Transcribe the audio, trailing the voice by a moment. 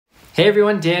Hey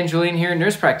everyone, Dan Julien here,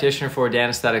 nurse practitioner for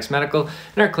Danesthetics Medical,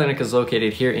 and our clinic is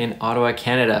located here in Ottawa,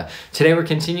 Canada. Today we're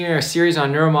continuing our series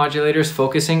on neuromodulators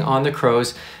focusing on the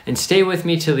crows, and stay with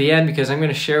me till the end because I'm going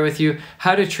to share with you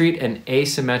how to treat an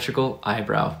asymmetrical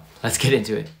eyebrow. Let's get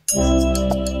into it.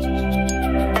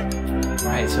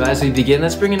 Alright, so as we begin,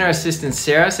 let's bring in our assistant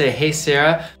Sarah. Say, hey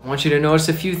Sarah, I want you to notice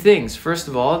a few things. First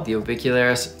of all, the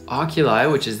orbicularis oculi,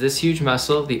 which is this huge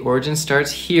muscle, the origin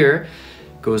starts here,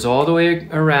 goes all the way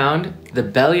around. The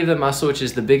belly of the muscle, which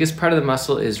is the biggest part of the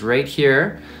muscle, is right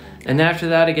here. And then after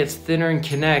that, it gets thinner and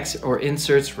connects or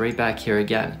inserts right back here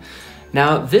again.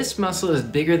 Now, this muscle is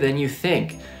bigger than you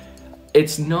think.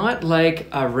 It's not like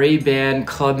a Ray-Ban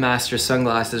Clubmaster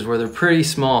sunglasses where they're pretty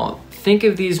small. Think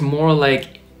of these more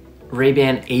like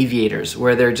Ray-Ban Aviators,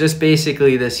 where they're just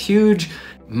basically this huge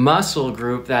muscle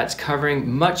group that's covering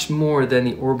much more than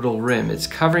the orbital rim. It's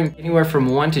covering anywhere from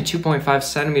 1 to 2.5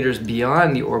 centimeters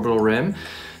beyond the orbital rim.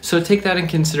 So take that in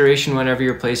consideration whenever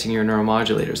you're placing your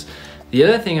neuromodulators. The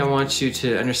other thing I want you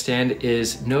to understand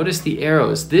is notice the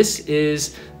arrows. This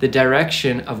is the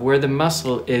direction of where the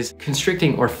muscle is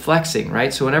constricting or flexing,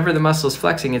 right? So whenever the muscle is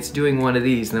flexing, it's doing one of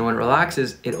these, and then when it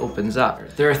relaxes, it opens up.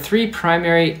 There are three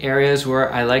primary areas where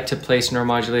I like to place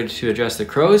neuromodulators to address the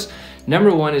crows.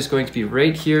 Number one is going to be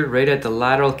right here, right at the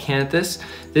lateral canthus.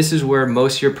 This is where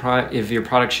most of your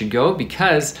product should go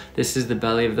because this is the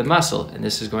belly of the muscle, and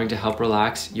this is going to help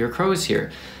relax your crow's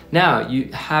here. Now, you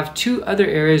have two other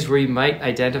areas where you might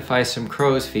identify some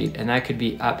crow's feet, and that could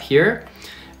be up here,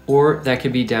 or that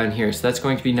could be down here. So that's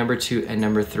going to be number 2 and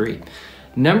number 3.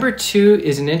 Number 2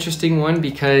 is an interesting one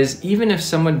because even if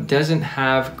someone doesn't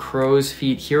have crow's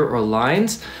feet here or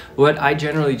lines, what I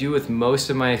generally do with most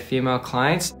of my female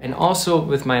clients, and also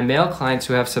with my male clients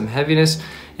who have some heaviness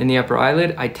in the upper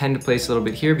eyelid, I tend to place a little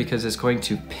bit here because it's going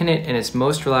to pin it in its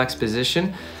most relaxed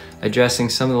position, addressing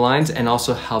some of the lines and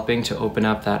also helping to open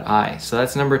up that eye. So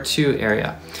that's number 2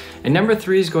 area. And number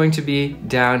 3 is going to be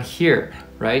down here,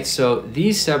 right? So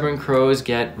these stubborn crows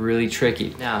get really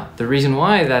tricky. Now, the reason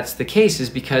why that's the case is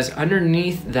because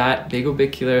underneath that big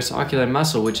orbicularis oculi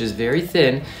muscle, which is very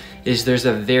thin, is there's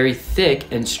a very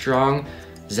thick and strong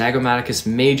zygomaticus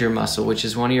major muscle, which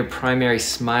is one of your primary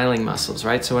smiling muscles,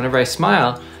 right? So whenever I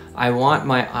smile, I want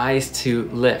my eyes to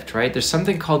lift, right? There's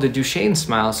something called a Duchenne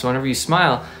smile. So whenever you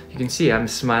smile, you can see I'm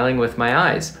smiling with my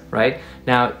eyes, right?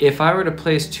 Now, if I were to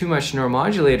place too much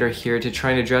neuromodulator here to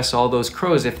try and address all those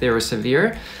crows, if they were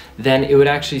severe, then it would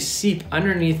actually seep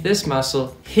underneath this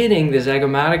muscle, hitting the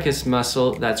zygomaticus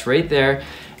muscle that's right there.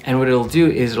 And what it'll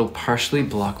do is it'll partially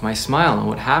block my smile. And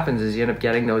what happens is you end up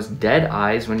getting those dead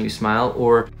eyes when you smile,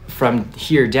 or from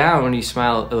here down when you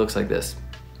smile, it looks like this.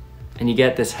 And you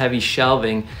get this heavy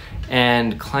shelving,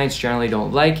 and clients generally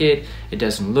don't like it. It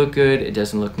doesn't look good, it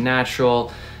doesn't look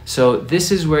natural. So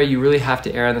this is where you really have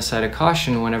to err on the side of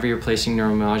caution whenever you're placing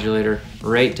neuromodulator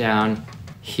right down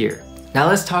here. Now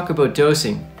let's talk about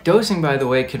dosing. Dosing, by the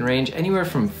way, can range anywhere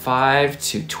from 5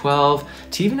 to 12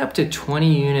 to even up to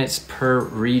 20 units per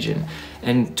region.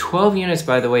 And 12 units,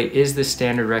 by the way, is the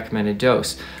standard recommended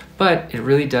dose. But it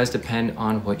really does depend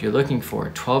on what you're looking for.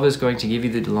 12 is going to give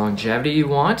you the longevity you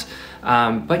want,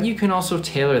 but you can also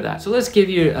tailor that. So let's give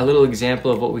you a little example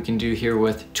of what we can do here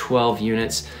with 12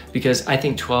 units, because I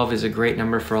think 12 is a great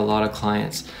number for a lot of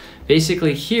clients.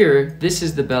 Basically here, this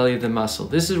is the belly of the muscle.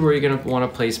 This is where you're gonna wanna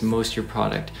place most of your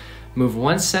product. Move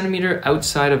 1 centimeter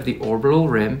outside of the orbital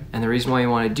rim, and the reason why you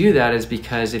wanna do that is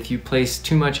because if you place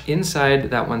too much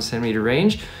inside that 1 centimeter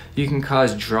range, you can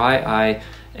cause dry eye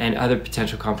and other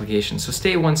potential complications. So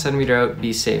stay 1 centimeter out,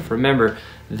 be safe. Remember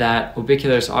that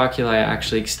orbicularis oculi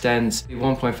actually extends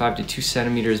 1.5 to 2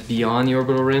 centimeters beyond the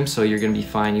orbital rim, so you're gonna be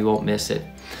fine, you won't miss it.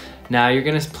 Now you're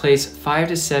gonna place 5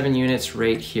 to 7 units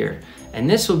right here. And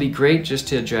this will be great just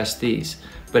to address these.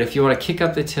 But if you wanna kick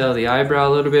up the tail of the eyebrow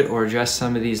a little bit or address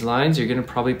some of these lines, you're gonna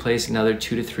probably place another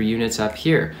 2 to 3 units up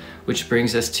here, which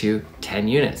brings us to 10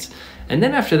 units. And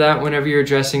then after that, whenever you're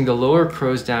addressing the lower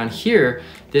crows down here,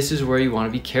 this is where you want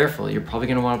to be careful. You're probably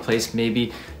going to want to place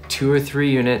maybe 2 or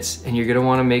 3 units, and you're going to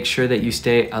want to make sure that you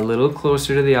stay a little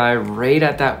closer to the eye, right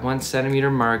at that 1 centimeter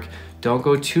mark. Don't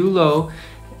go too low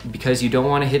because you don't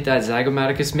want to hit that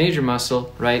zygomaticus major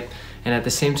muscle, right? And at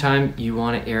the same time, you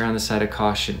want to err on the side of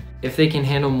caution. If they can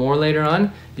handle more later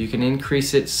on, you can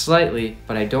increase it slightly,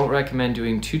 but I don't recommend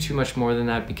doing too much more than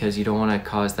that because you don't want to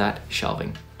cause that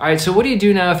shelving. All right, so what do you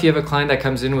do now if you have a client that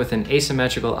comes in with an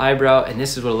asymmetrical eyebrow and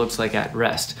this is what it looks like at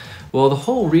rest? Well, the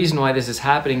whole reason why this is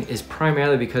happening is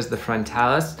primarily because the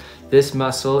frontalis, this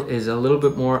muscle, is a little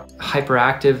bit more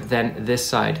hyperactive than this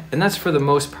side, and that's for the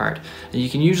most part. And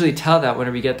you can usually tell that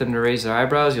whenever you get them to raise their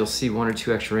eyebrows, you'll see 1 or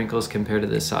 2 extra wrinkles compared to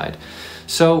this side.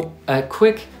 So a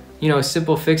quick you know, a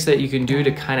simple fix that you can do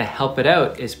to kind of help it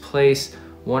out is place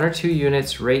 1 or 2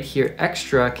 units right here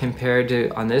extra compared to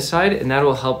on this side, and that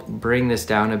will help bring this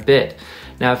down a bit.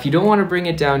 Now, if you don't want to bring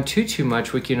it down too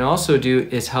much, what you can also do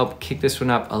is help kick this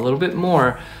one up a little bit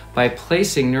more by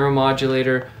placing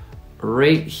Neuromodulator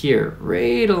right here,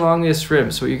 right along this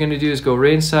rim. So what you're going to do is go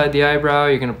right inside the eyebrow.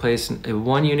 You're going to place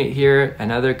 1 unit here,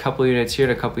 another couple units here,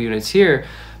 and a couple units here.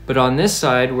 But on this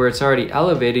side where it's already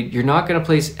elevated, you're not going to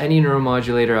place any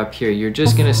neuromodulator up here. You're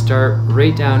just going to start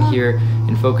right down here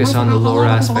and focus on the lower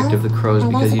aspect of the crow's,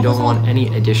 because you don't want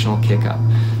any additional kick up.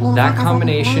 That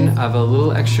combination of a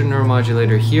little extra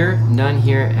neuromodulator here, none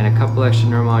here, and a couple extra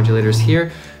neuromodulators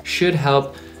here should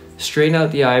help straighten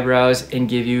out the eyebrows and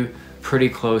give you pretty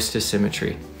close to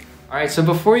symmetry. All right, so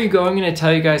before you go, I'm gonna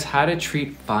tell you guys how to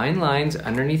treat fine lines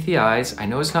underneath the eyes. I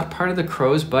know it's not part of the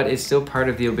crow's, but it's still part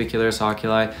of the orbicularis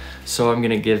oculi, so I'm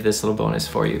gonna give this little bonus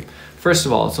for you. First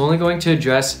of all, it's only going to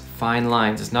address fine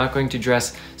lines. It's not going to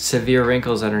address severe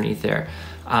wrinkles underneath there.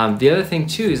 The other thing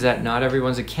too is that not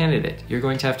everyone's a candidate. You're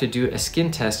going to have to do a skin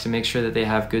test to make sure that they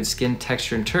have good skin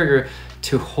texture and turgor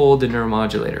to hold the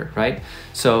neuromodulator, right?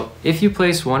 So if you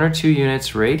place 1 or 2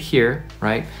 units right here,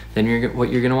 right, then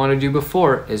what you're gonna wanna do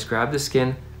before is grab the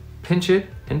skin, pinch it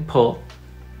and pull,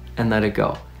 and let it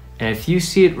go. And if you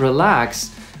see it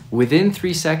relax within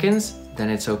 3 seconds,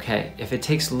 then it's okay. If it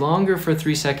takes longer for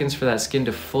 3 seconds for that skin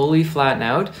to fully flatten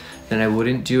out, then I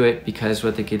wouldn't do it, because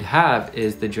what they could have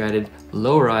is the dreaded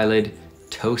lower eyelid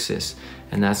ptosis,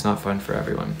 and that's not fun for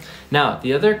everyone. Now,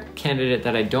 the other candidate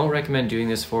that I don't recommend doing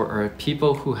this for are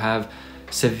people who have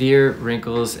severe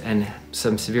wrinkles and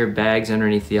some severe bags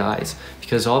underneath the eyes,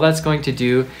 because all that's going to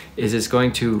do is it's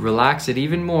going to relax it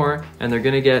even more, and they're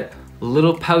gonna get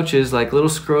little pouches, like little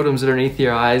scrotums underneath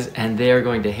your eyes, and they are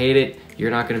going to hate it.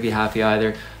 You're not gonna be happy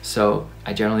either, so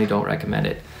I generally don't recommend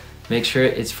it. Make sure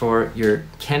it's for your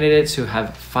candidates who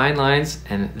have fine lines,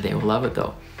 and they will love it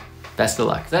though. Best of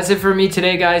luck. That's it for me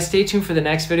today, guys. Stay tuned for the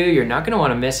next video. You're not gonna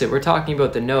wanna miss it. We're talking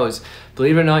about the nose.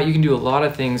 Believe it or not, you can do a lot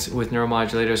of things with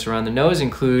neuromodulators around the nose,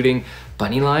 including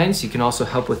bunny lines. You can also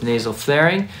help with nasal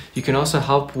flaring. You can also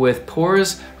help with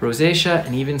pores, rosacea,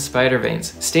 and even spider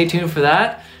veins. Stay tuned for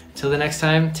that. Until the next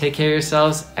time, take care of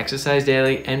yourselves, exercise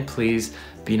daily, and please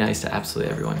be nice to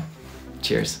absolutely everyone.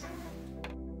 Cheers.